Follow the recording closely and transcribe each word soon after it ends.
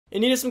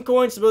and needed some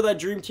coins to build that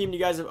dream team you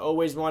guys have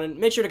always wanted,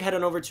 make sure to head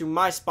on over to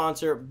my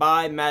sponsor,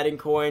 Buy Madden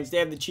Coins. They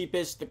have the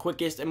cheapest, the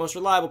quickest, and most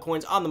reliable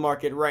coins on the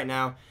market right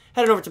now.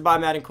 Head on over to Buy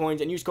Madden Coins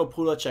and use code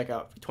Poodle at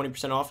checkout for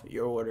 20% off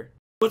your order.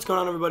 What's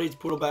going on, everybody? It's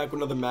Poodle back with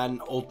another Madden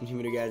Ultimate Team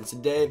video, guys.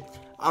 And today,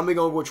 I'm going to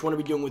go over what you want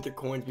to be doing with your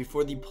coins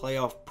before the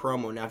playoff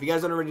promo. Now, if you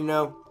guys don't already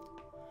know,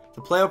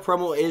 the playoff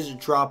promo is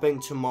dropping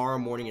tomorrow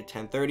morning at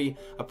 10:30,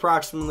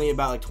 approximately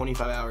about like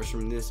 25 hours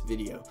from this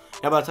video.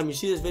 Now, by the time you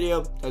see this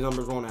video, those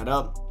numbers won't add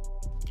up.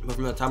 But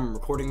from the time I'm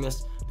recording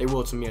this, they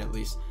will to me at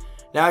least.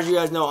 Now, as you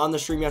guys know, on the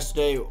stream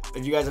yesterday,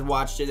 if you guys have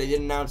watched it, they did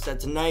announce that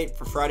tonight,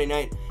 for Friday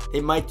night, they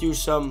might do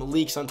some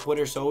leaks on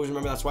Twitter. So always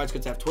remember, that's why it's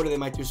good to have Twitter. They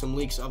might do some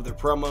leaks of their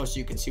promo so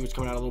you can see what's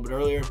coming out a little bit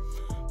earlier.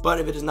 But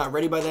if it is not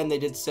ready by then, they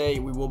did say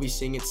we will be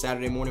seeing it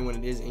Saturday morning when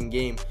it is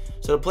in-game.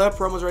 So the playoff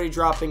promo is already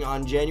dropping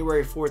on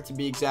January 4th to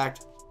be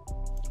exact,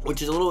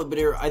 which is a little bit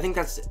bitter. I think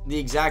that's the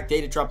exact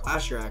date it dropped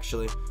last year,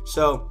 actually.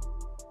 So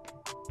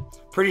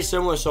pretty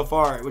similar so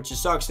far, which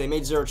just sucks. They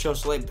made Zero Chill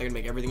so late, but they're going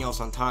to make everything else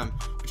on time,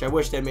 which I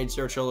wish they had made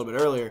Zero Chill a little bit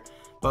earlier,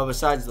 but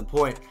besides the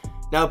point.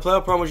 Now, the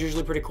playoff promo is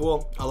usually pretty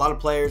cool. A lot of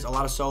players, a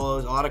lot of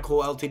solos, a lot of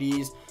cool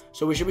LTDs,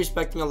 so we should be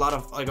expecting a lot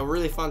of, like, a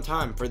really fun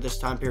time for this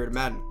time period of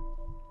Madden.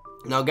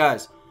 Now,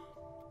 guys,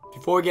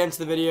 before we get into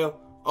the video,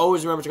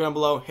 always remember to go down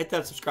below, hit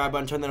that subscribe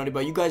button, turn that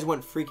notification bell. You guys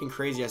went freaking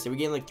crazy yesterday. We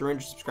gained like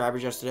 300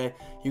 subscribers yesterday.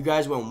 You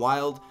guys went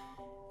wild.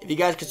 If you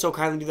guys could so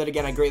kindly do that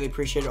again, I greatly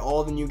appreciate it.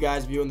 All the new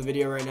guys viewing the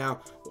video right now.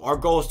 Our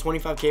goal is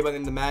 25K by the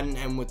end of Madden,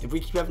 and if we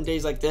keep having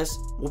days like this,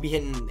 we'll be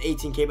hitting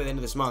 18K by the end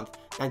of this month,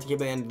 19K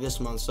by the end of this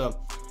month. So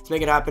let's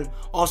make it happen.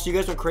 Also, you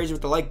guys went crazy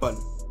with the like button.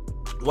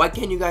 Why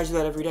can't you guys do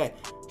that every day?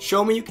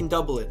 Show me you can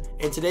double it.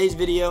 In today's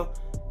video,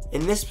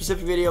 in this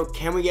specific video,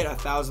 can we get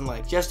 1,000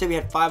 likes? Yesterday we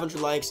had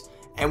 500 likes,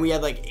 and we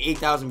had like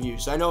 8,000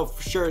 views. So I know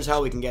for sure as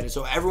hell we can get it.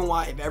 So if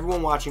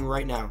everyone watching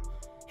right now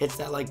hits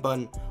that like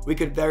button, we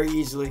could very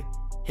easily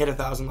hit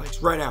 1,000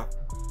 likes right now.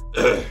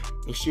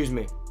 Excuse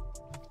me.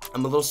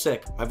 I'm a little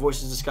sick. My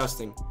voice is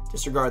disgusting.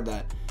 Disregard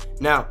that.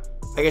 Now,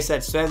 like I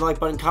said, smash the like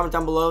button, comment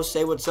down below,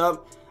 say what's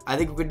up. I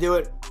think we could do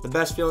it. The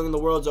best feeling in the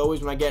world is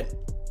always when I get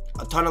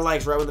a ton of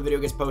likes right when the video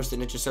gets posted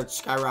and it just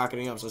starts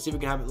skyrocketing up. So let's see if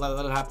we can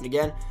let it happen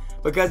again.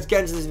 But guys, let's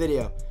get into this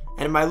video.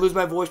 And if I lose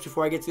my voice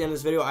before I get to the end of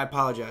this video, I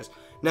apologize.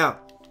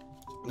 Now,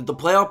 the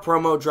playoff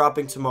promo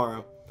dropping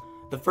tomorrow.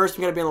 The first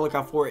thing you gotta be on the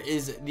lookout for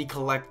is the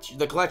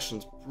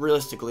collections.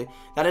 Realistically,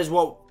 that is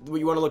what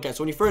you want to look at.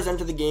 So when you first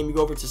enter the game, you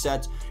go over to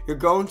sets. You're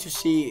going to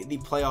see the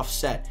playoff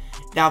set.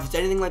 Now, if it's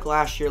anything like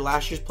last year's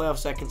playoff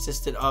set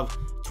consisted of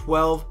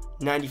 12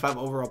 95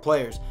 overall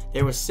players.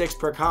 There was 6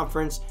 per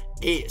conference,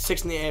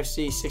 6 in the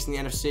AFC, 6 in the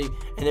NFC,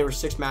 and there were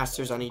 6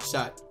 masters on each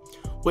side.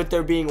 With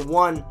there being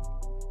 1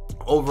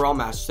 overall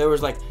master, so there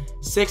was like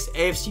 6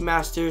 AFC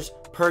masters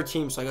per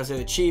team. So like I say,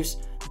 the Chiefs,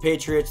 the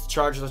Patriots, the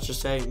Chargers, let's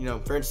just say, you know,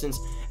 for instance.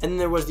 And then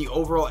there was the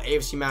overall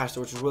AFC master,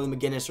 which was Willie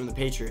McGinnis from the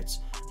Patriots.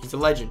 He's a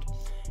legend.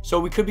 So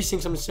we could be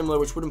seeing something similar,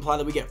 which would imply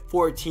that we get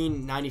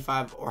 14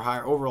 95 or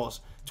higher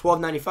overalls, 12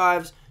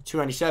 95s, 2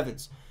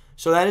 97s.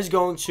 So that is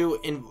going to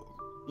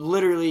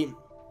literally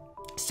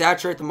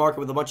saturate the market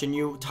with a bunch of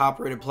new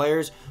top-rated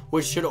players,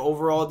 which should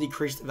overall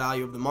decrease the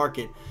value of the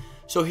market.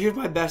 So here's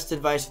my best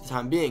advice for the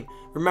time being.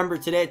 Remember,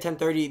 today at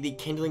 10:30, the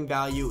kindling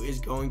value is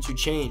going to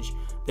change.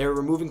 They're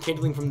removing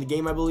kindling from the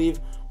game, I believe,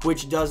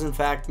 which does in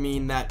fact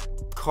mean that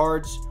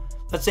cards,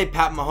 let's say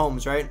Pat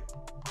Mahomes, right?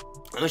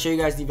 I'm going to show you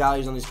guys the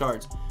values on these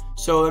cards.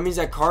 So that means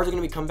that cards are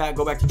going to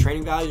go back to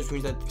training values, which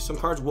means that some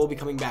cards will be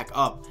coming back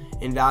up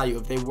in value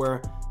if they were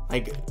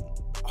like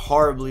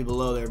horribly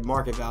below their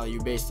market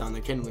value based on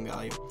their kindling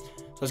value.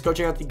 So let's go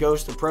check out the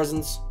Ghost of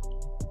Presence.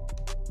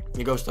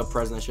 The Ghost of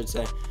Present, I should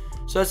say.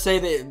 So let's say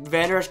that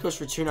Van Der Esch goes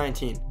for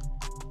 $219.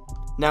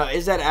 Now,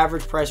 is that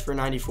average price for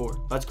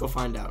 94? Let's go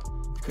find out.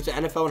 Go to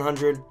NFL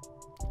 100.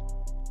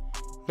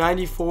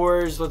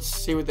 94s, let's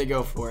see what they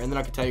go for, and then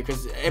I can tell you,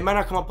 because it might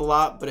not come up a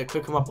lot, but it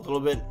could come up a little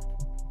bit.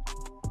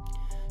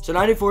 So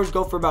 94s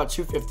go for about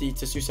 250 to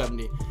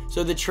 270.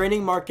 So the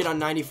training market on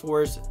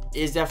 94s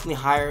is definitely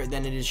higher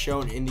than it is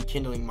shown in the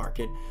kindling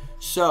market.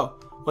 So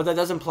what that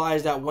does imply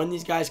is that when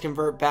these guys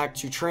convert back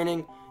to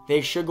training,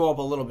 they should go up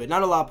a little bit.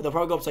 Not a lot, but they'll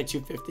probably go up to like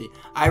 250.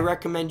 I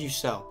recommend you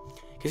sell,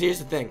 because here's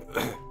the thing.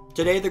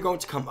 Today they're going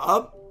to come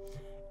up,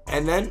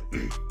 and then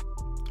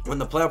when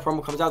the playoff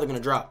promo comes out, they're going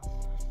to drop.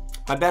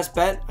 My best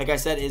bet, like I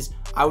said, is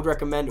I would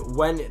recommend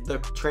when the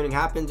training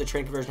happens, the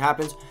training conversion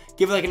happens,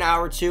 give it like an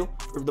hour or two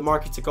for the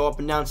market to go up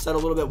and down, settle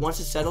a little bit. Once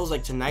it settles,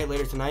 like tonight,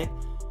 later tonight,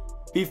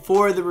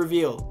 before the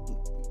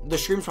reveal, the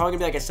stream's probably going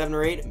to be like at 7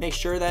 or 8. Make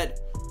sure that,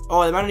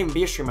 oh, it might not even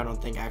be a stream, I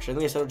don't think, actually. I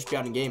think they said it'll just be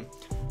out in game.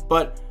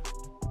 But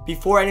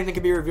before anything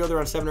can be revealed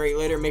around 7 or 8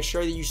 later, make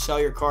sure that you sell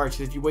your cards,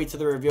 because if you wait till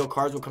the reveal,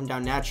 cards will come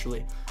down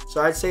naturally.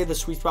 So I'd say the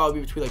sweet spot would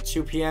be between like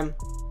 2 p.m.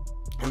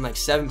 and like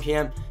 7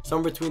 p.m.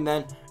 somewhere between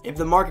then. If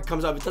the market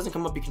comes up, if it doesn't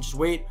come up, you can just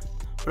wait.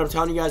 But I'm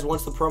telling you guys,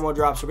 once the promo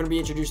drops, we're going to be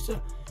introduced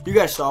to, you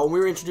guys saw, when we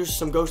were introduced to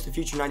some Ghost of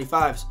Future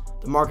 95s,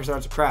 the market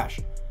starts to crash.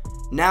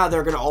 Now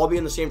they're going to all be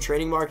in the same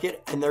trading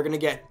market, and they're going to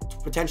get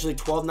potentially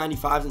 12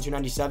 95s and 2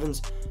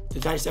 97s. The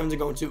 97s are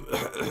going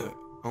to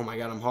Oh my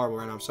god, I'm horrible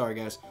right now. I'm sorry,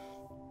 guys.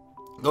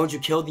 Going to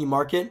kill the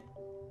market.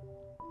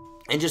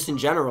 And just in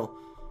general,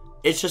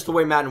 it's just the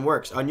way Madden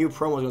works. A new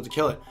promo is going to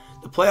kill it.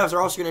 The playoffs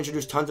are also going to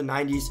introduce tons of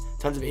 90s,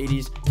 tons of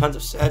 80s, tons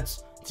of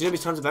sets. There's going to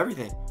be tons of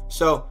everything.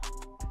 So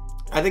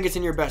I think it's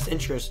in your best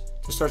interest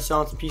to start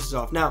selling some pieces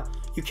off. Now,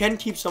 you can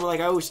keep some, like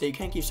I always say, you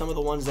can keep some of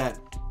the ones that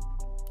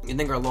you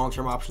think are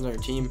long-term options on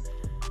your team.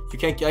 You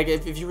can't, like,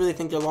 if you really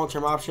think they're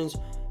long-term options,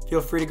 feel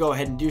free to go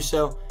ahead and do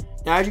so.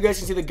 Now, as you guys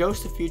can see, the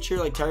Ghost of Future,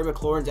 like Terry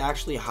McLaurin's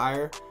actually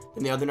higher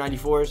than the other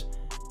 94s.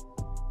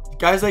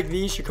 Guys like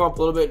these should come up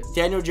a little bit.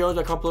 Daniel Jones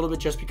might come up a little bit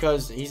just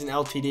because he's an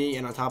LTD,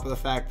 and on top of the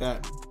fact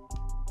that,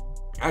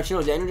 actually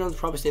no, Daniel Jones will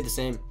probably stay the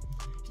same.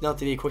 He's an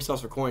LTD, quick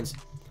sells for coins.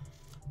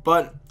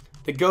 But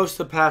the Ghost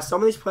of the Past,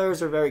 some of these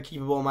players are very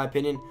keepable in my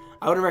opinion.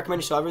 I wouldn't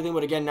recommend you sell everything,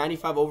 but again,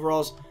 95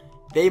 overalls,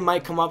 they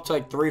might come up to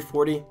like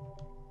 340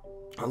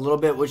 a little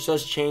bit, which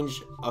does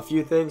change a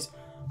few things.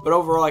 But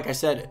overall, like I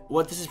said,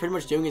 what this is pretty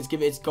much doing is they're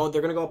going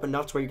to go up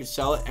enough to where you can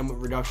sell it, and with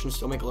reductions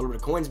still make a little bit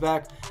of coins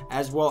back,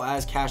 as well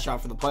as cash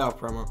out for the playoff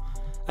promo.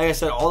 Like I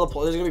said,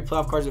 there's going to be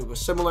playoff cards that were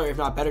similar, if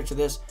not better to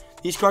this.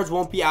 These cards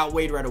won't be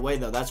outweighed right away,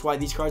 though. That's why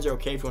these cards are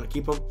okay if you want to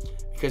keep them.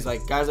 Because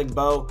like guys like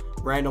Bo,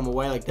 Random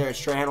Away, like they're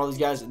Strahan, all these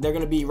guys, they're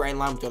going to be right in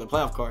line with the other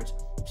playoff cards.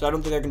 So I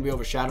don't think they're going to be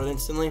overshadowed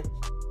instantly.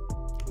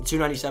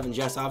 297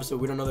 Jets, obviously,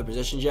 we don't know their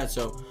positions yet,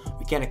 so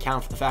we can't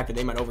account for the fact that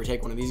they might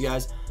overtake one of these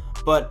guys.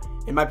 But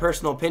in my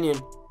personal opinion,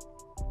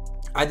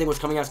 I think what's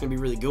coming out is going to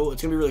be really cool.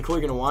 It's going to be really cool.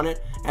 You're going to want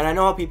it. And I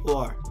know how people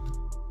are.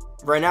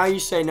 Right now, you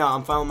say, no,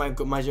 I'm fine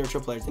with my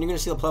 0-2 players. Then you're going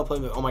to see the playoff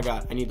players, like, oh my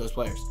god, I need those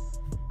players.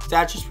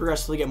 Stats just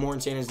progressively get more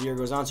insane as the year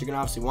goes on, so you're going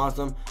to obviously want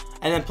them.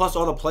 And then plus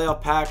all the playoff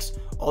packs,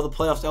 all the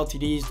playoffs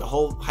LTDs, the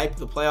whole hype of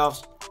the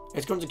playoffs,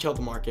 it's going to kill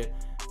the market.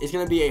 It's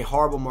going to be a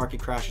horrible market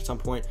crash at some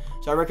point.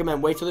 So I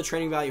recommend wait till the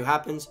trading value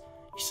happens,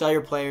 you sell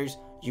your players,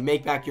 you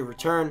make back your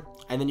return,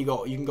 and then you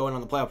can go in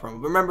on the playoff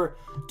promo. But remember,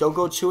 don't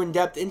go too in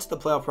depth into the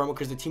playoff promo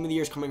because the team of the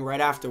year is coming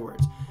right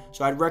afterwards.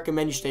 So I'd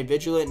recommend you stay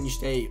vigilant and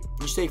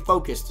you stay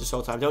focused this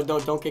whole time.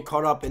 Don't get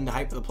caught up in the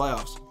hype of the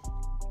playoffs.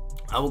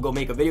 I will go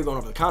make a video going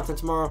over the content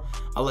tomorrow.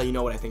 I'll let you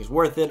know what I think is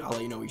worth it. I'll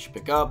let you know what you should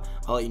pick up.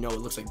 I'll let you know it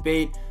looks like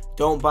bait.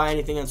 Don't buy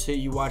anything until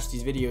you watch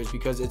these videos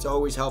because it's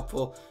always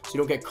helpful so you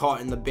don't get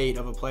caught in the bait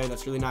of a player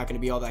that's really not going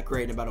to be all that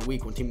great in about a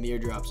week when Team of the Year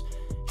drops.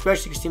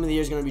 Especially because Team of the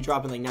Year is going to be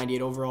dropping like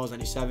 98 overalls,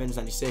 97s,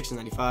 96,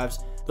 and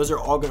 95s. Those are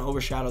all going to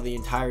overshadow the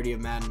entirety of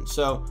Madden.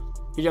 So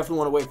you definitely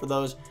want to wait for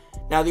those.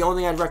 Now, the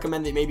only thing I'd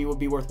recommend that maybe would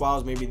be worthwhile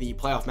is maybe the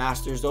Playoff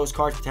Masters. Those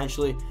cards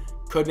potentially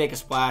could make a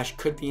splash,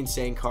 could be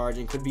insane cards,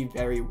 and could be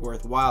very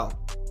worthwhile.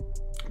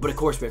 But of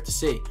course, we have to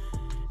see.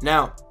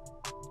 Now,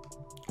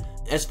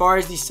 as far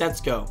as these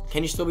sets go,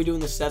 can you still be doing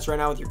the sets right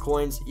now with your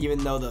coins,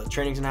 even though the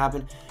training's going to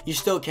happen? You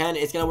still can.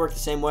 It's going to work the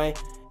same way.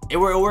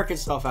 It'll work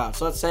itself out.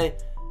 So let's say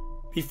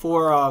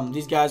before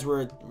these guys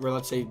were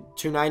let's say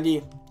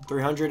 290,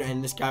 300,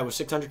 and this guy was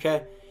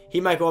 600K.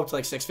 He might go up to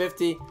like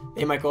 650.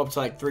 They might go up to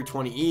like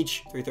 320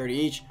 each, 330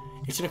 each.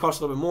 It's going to cost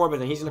a little bit more, but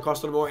then he's going to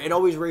cost a little more. It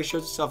always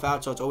ratios itself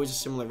out, so it's always a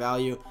similar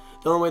value.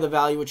 The only way the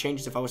value would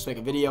change is if I was to make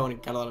a video and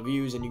it got a lot of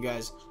views and you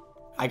guys,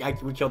 I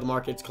would kill the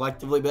markets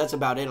collectively, but that's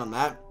about it on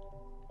that.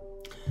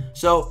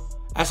 So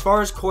as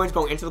far as coins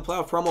going into the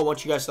playoff promo,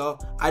 once you guys sell,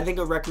 I think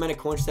a recommended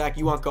coin stack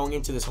you want going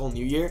into this whole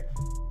new year,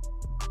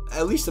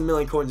 at least 1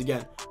 million coins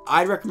again.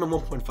 I'd recommend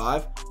 1.5,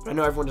 but I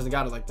know everyone doesn't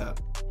got it like that.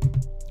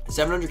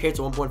 700K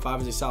to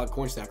 1.5 is a solid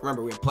coin stack.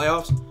 Remember, we have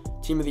playoffs,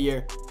 Team of the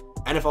Year,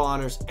 NFL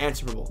Honors, and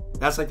Super Bowl.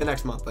 That's like the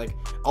next month. Like,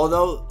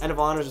 although NFL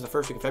Honors is the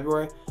first week of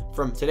February,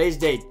 from today's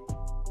date,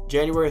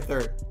 January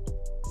 3rd,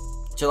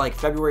 to like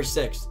February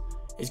 6th,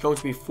 is going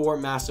to be 4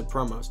 massive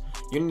promos.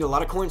 You need a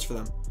lot of coins for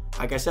them.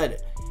 Like I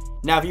said,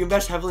 now if you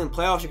invest heavily in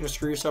playoffs, you're going to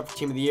screw yourself for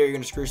Team of the Year, you're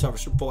going to screw yourself for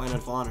Super Bowl and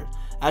NFL Honors.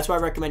 That's why I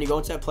recommend you go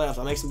into that playoffs.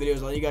 I'll make some videos,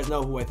 I'll let you guys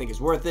know who I think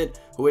is worth it,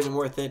 who isn't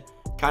worth it,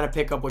 kind of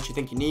pick up what you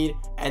think you need,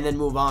 and then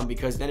move on,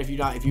 because then if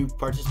you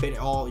participate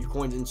all your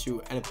coins into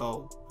not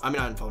NFL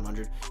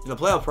 100, in the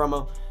playoff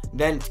promo,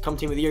 then come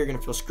Team of the Year, you're going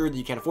to feel screwed that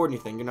you can't afford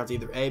anything. You're going to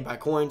have to either A, buy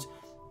coins,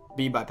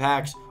 B, buy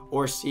packs,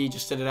 or C,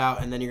 just sit it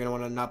out, and then you're going to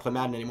want to not play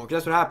Madden anymore,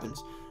 because that's what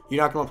happens.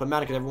 You're not going to want to play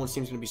Madden because everyone's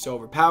team's going to be so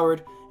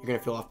overpowered, you're going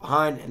to feel left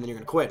behind, and then you're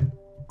going to quit.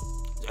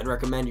 I'd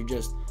recommend you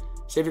just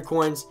save your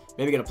coins,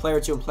 maybe get a player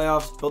or two in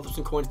playoffs, build up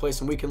some coins, play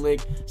some weekend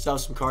league, sell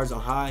some cards on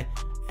high,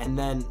 and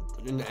then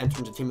enter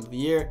into Team of the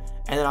Year,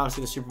 and then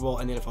obviously the Super Bowl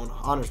and the NFL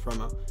Honors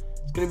promo.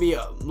 It's going to be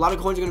a lot of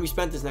coins are going to be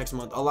spent this next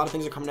month. A lot of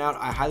things are coming out.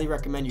 I highly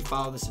recommend you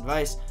follow this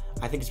advice.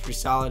 I think it's pretty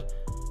solid.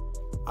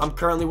 I'm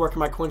currently working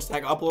my coin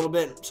stack up a little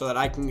bit so that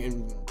I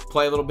can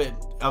play a little bit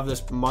of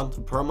this month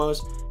of promos.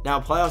 Now,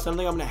 playoffs, I don't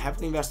think I'm going to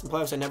heavily invest in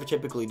playoffs. I never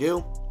typically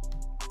do.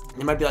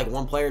 There might be like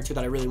one player or two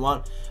that I really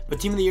want, but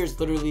Team of the Year is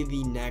literally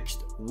the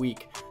next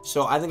week.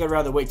 So I think I'd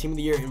rather wait. Team of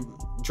the Year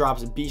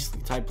drops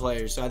beastly type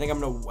players. So I think I'm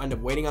going to end up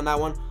waiting on that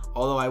one.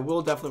 Although I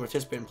will definitely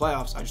participate in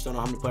playoffs. I just don't know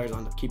how many players I'll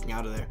end up keeping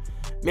out of there.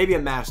 Maybe a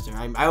master.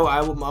 I'm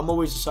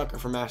always a sucker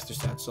for master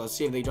sets. So let's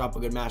see if they drop a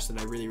good master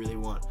that I really, really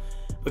want.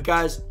 But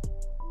guys,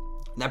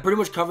 that pretty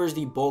much covers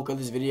the bulk of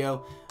this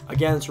video.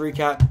 Again, let's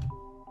recap.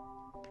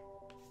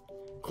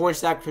 coin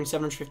stack between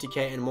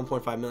 750k and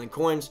 1.5 million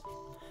coins.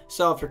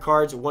 Sell off your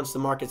cards once the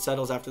market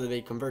settles after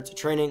they convert to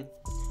training.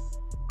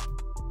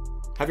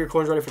 Have your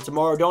coins ready for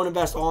tomorrow. Don't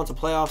invest all into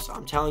playoffs.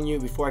 I'm telling you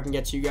before I can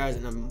get to you guys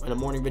in a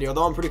morning video.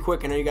 Although I'm pretty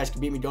quick, I know you guys can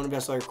beat me. Don't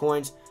invest all your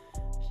coins.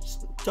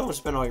 Just don't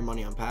spend all your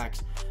money on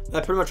packs.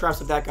 That pretty much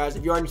wraps up that, guys.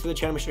 If you are new to the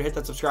channel, make sure to hit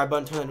that subscribe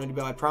button, turn that notification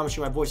bell. I promise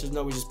you my voice isn't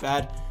always this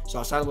bad, so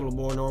I'll sound a little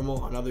more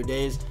normal on other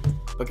days.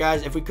 But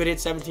guys, if we could hit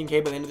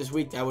 17k by the end of this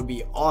week, that would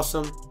be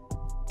awesome.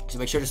 So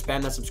make sure to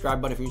spam that subscribe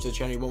button if you're new to the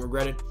channel. You won't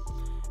regret it.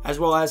 As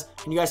well as,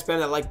 can you guys spam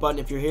that like button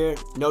if you're here?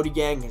 Noti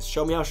Gang,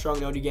 show me how strong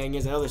Noti Gang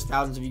is. I know there's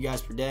thousands of you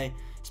guys per day.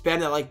 Spam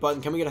that like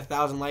button. Can we get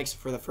 1,000 likes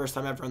for the first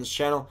time ever on this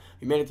channel?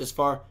 If you made it this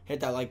far, hit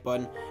that like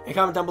button. And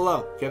comment down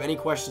below if you have any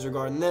questions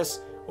regarding this,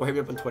 or hit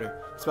me up on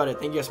Twitter. That's about it.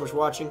 Thank you guys so much for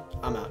watching.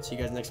 I'm out. See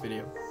you guys next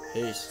video.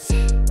 Peace.